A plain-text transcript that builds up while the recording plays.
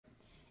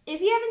if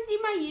you haven't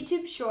seen my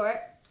YouTube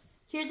short,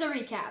 here's a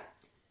recap.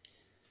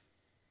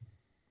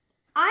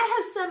 I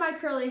have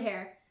semi-curly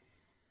hair,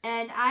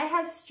 and I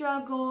have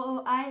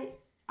struggle. I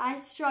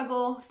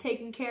struggle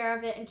taking care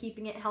of it and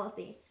keeping it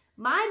healthy.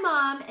 My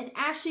mom and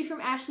Ashlee from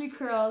Ashlee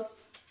Curls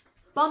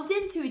bumped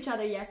into each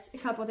other a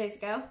couple days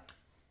ago,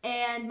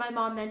 and my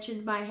mom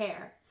mentioned my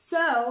hair.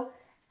 So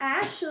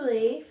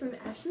Ashlee from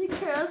Ashlee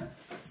Curls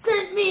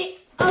sent me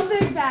a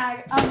big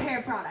bag of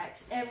hair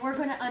products, and we're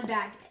going to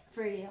unbag it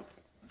for you.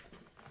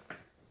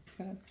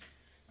 Go ahead.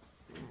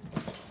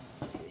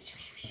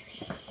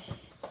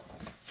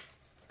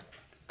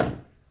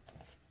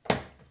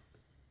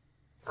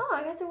 Oh,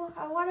 I got the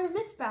water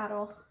mist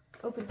bottle.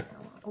 Open it.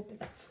 Open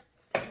it.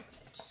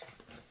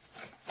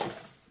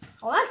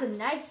 Oh, that's a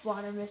nice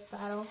water mist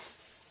bottle.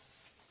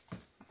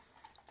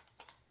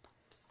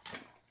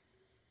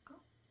 Oh,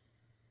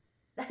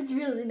 that's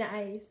really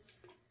nice.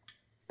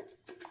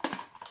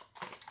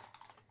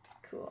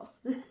 Cool.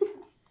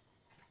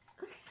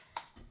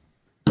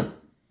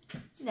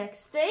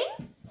 Next thing.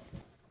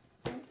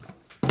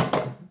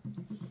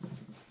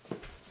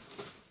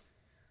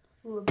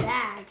 Ooh, a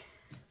bag.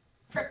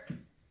 There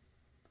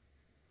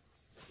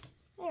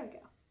we go.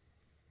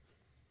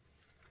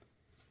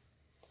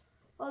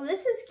 Oh,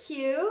 this is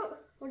cute.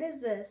 What is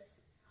this?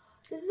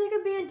 This is like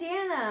a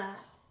bandana.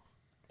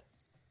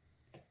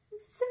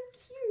 It's so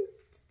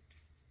cute.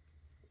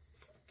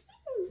 So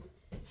cute.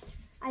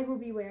 I will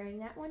be wearing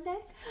that one day.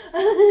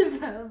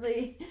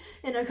 Probably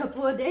in a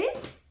couple of days.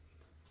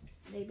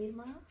 Maybe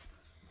tomorrow.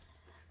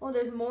 Oh,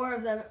 there's more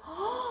of them.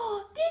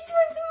 Oh, this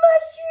one's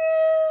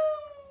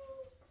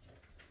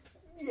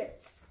mushrooms. Yes.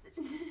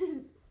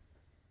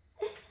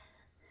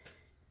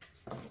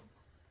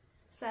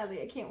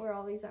 Sadly, I can't wear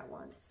all these at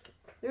once.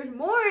 There's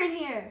more in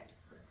here.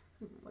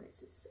 What is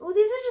this? Oh,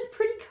 these are just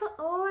pretty.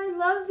 Oh, I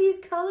love these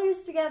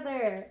colors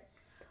together.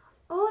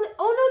 Oh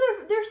no,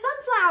 they're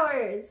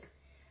sunflowers.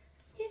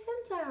 Here's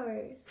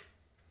sunflowers.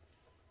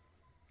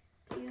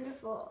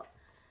 Beautiful.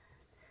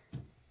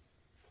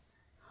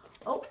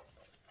 Oh,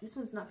 this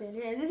one's not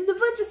bandana. This is a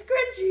bunch of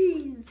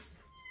scrunchies.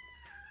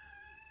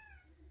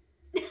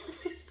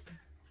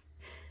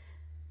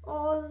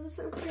 Oh, this is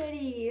so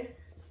pretty.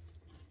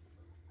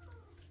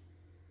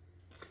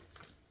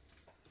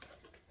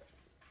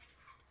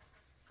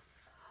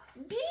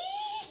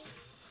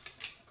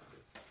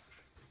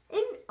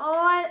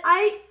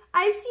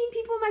 I've seen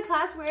people in my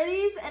class wear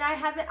these, and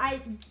I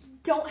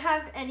don't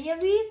have any of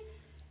these.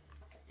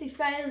 They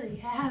finally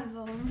have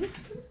them.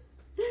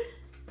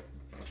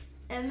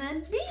 And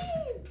then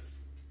beads.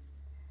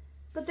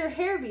 But they're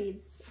hair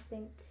beads, I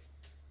think.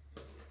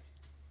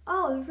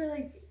 Oh, they're for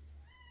like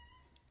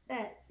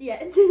that.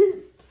 Yeah. And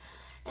then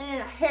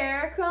a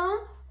hair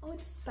comb. Oh,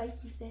 it's a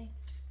spiky thing.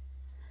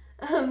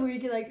 Where you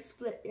can like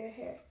split your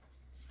hair.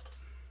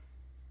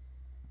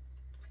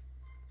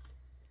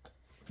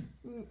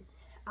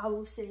 I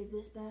will save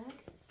this bag.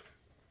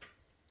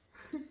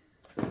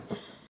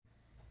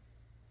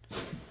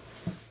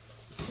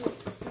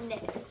 What's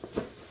next?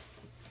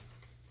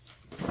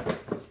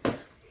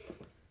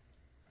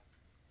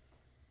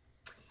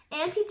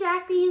 Auntie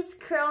Jackie's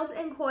Curls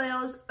and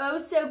Coils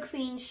Oh So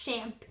Clean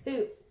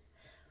Shampoo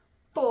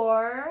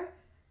for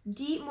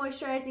deep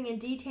moisturizing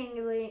and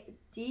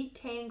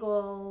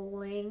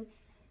detangling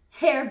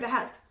hair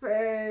bath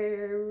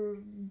for.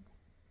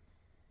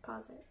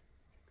 Pause it.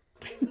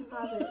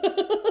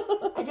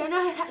 I don't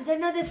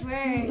know this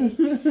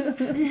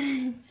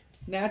word.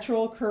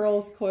 Natural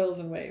curls, coils,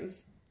 and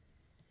waves.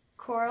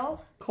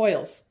 Coils?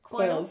 Coils.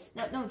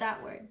 No,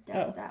 that word.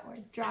 That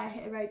word. Dry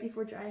hair, right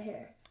before dry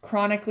hair.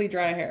 Chronically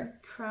dry hair.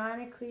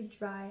 Chronically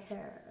dry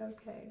hair.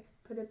 Okay,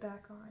 put it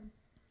back on.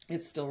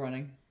 It's still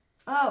running.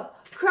 Oh,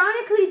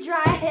 chronically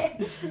dry hair.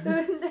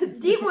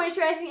 Deep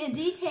moisturizing and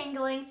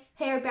detangling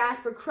hair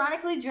bath for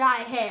chronically dry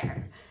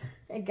hair.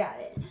 I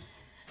got it.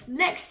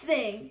 Next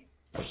thing.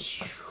 What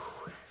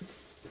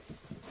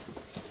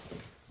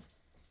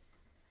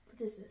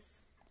is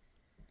this?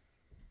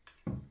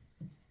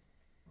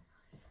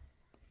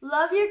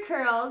 Love your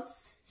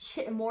curls.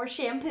 More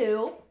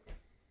shampoo.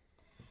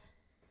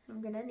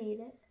 I'm gonna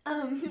need it.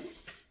 And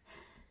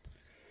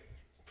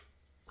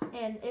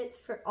it's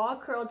for all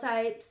curl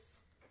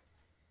types.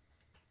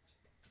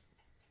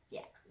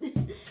 Yeah.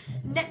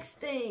 Next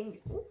thing.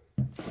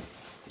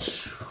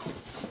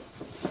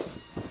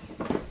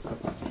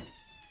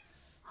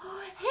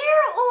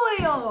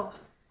 Oil.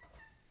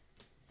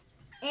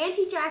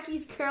 Auntie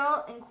Jackie's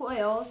Curl and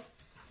Coils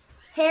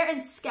hair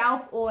and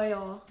scalp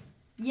oil.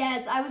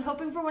 Yes, I was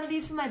hoping for one of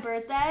these for my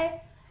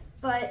birthday,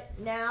 but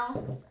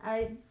now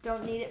I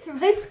don't need it for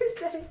my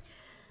birthday.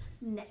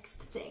 Next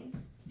thing.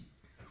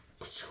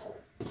 What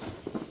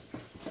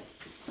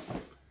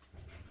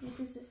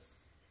is this?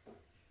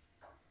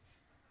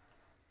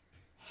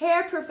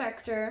 Hair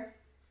Perfector.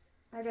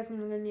 I guess I'm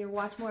going to need to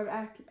watch more of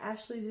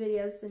Ashlee's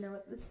videos to know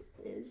what this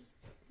is.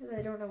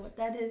 I don't know what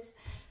that is.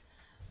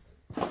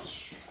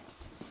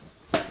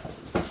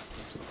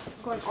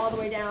 Going all the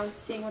way down,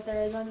 seeing what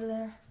there is under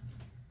there.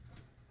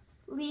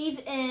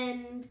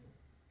 Leave-in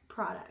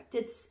product.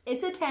 It's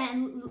a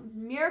 10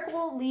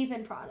 miracle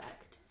leave-in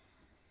product.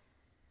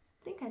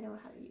 I think I know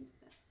how to use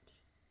that.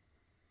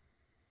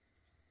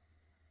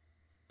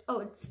 Oh,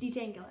 it's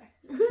detangular.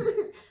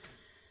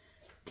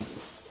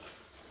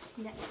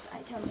 Next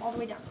item, all the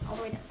way down, all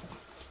the way down.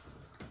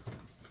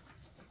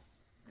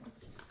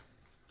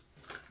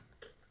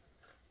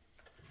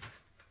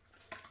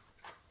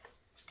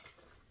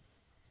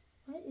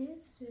 What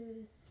is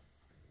this?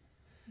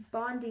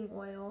 Bonding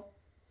oil.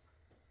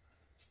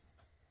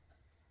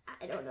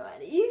 I don't know how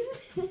to use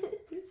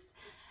it.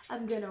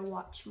 I'm gonna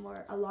watch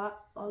a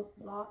lot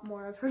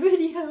more of her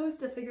videos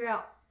to figure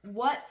out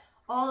what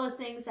all the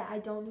things that I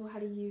don't know how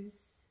to use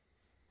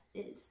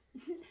is.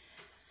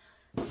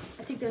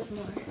 I think there's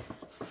more.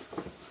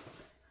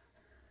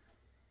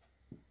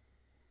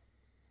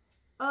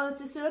 Oh,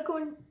 it's a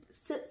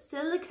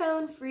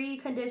silicone-free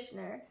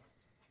conditioner.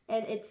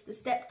 And it's the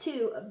step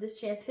 2 of this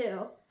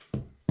shampoo.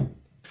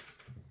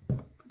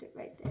 Put it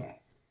right there.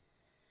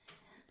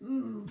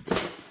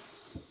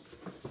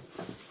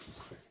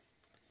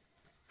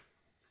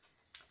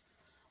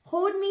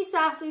 Hold Me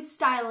Softly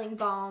Styling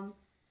Balm.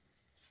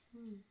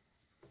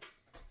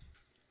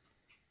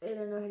 I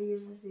don't know how to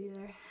use this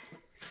either.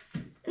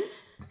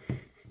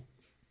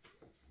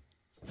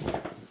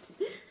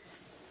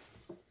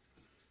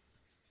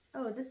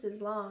 Oh, this is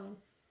long.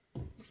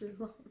 This is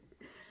long.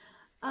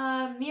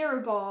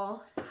 Mirror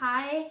Ball.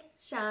 High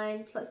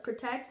Shine plus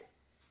Protect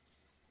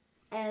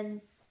and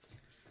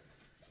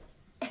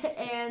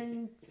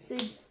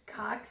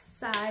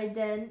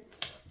antioxidant.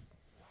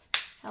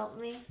 Help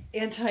me.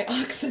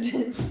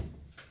 Antioxidant.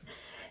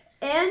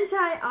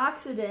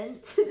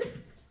 Antioxidant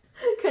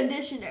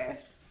conditioner.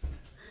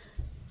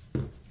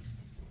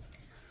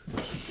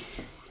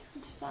 Let's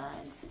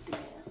find something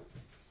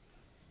else.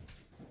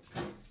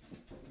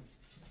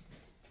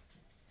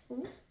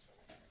 Ooh.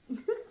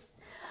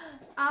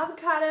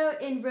 Avocado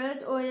and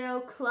rose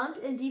oil clumped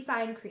and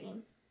defined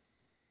cream.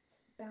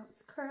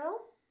 Bounce curl.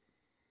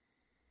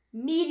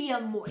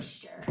 Medium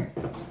moisture.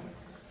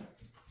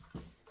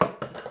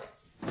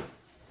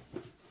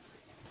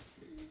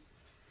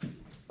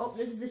 Oh,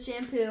 this is the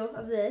shampoo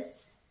of this.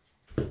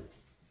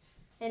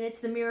 And it's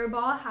the Mirror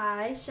Ball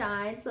High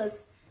Shine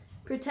plus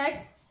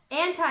Protect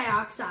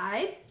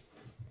Antioxide.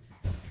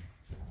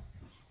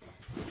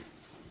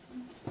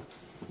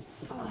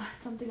 Oh,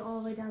 something all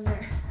the way down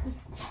there.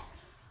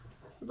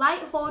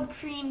 Light Hold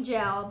Cream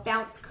Gel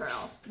Bounce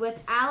Curl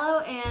with aloe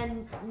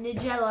and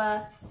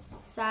Nigella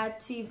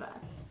sativa.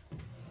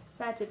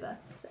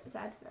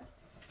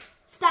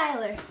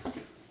 Styler.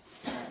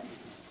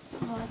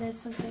 Oh, there's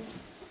something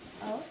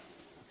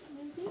else,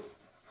 maybe?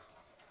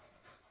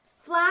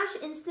 Flash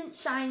Instant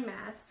Shine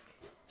Mask.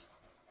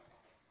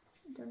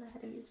 I don't know how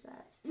to use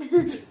that.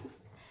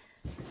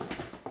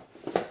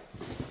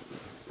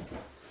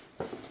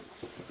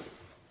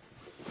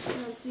 I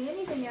don't see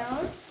anything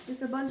else.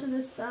 Just a bunch of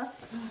this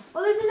stuff.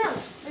 Oh, there's a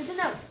note. There's a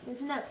note.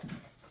 There's a note.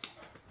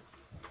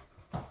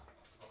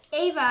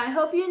 Ava, I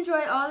hope you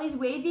enjoy all these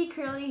wavy,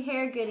 curly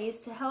hair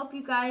goodies to help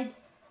you guide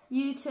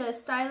you to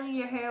styling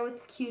your hair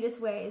with the cutest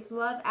ways.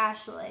 Love,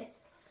 Ashlee.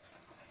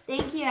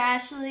 Thank you,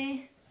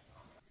 Ashlee.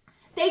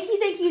 Thank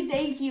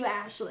you,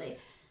 Ashlee.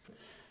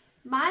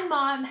 My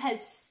mom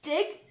has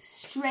thick,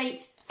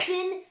 straight,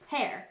 thin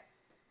hair.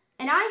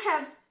 And I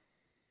have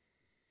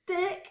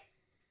thick,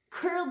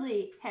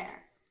 curly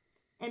hair.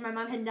 And my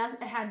mom had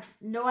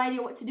no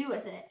idea what to do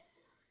with it.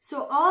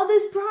 So all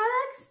these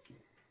products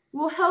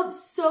will help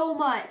so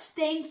much.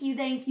 Thank you.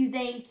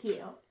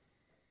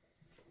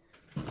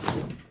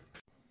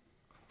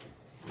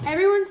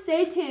 Everyone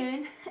stay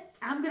tuned.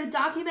 I'm going to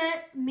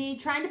document me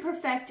trying to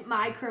perfect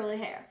my curly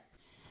hair.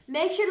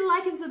 Make sure to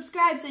like and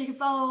subscribe so you can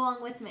follow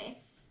along with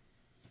me.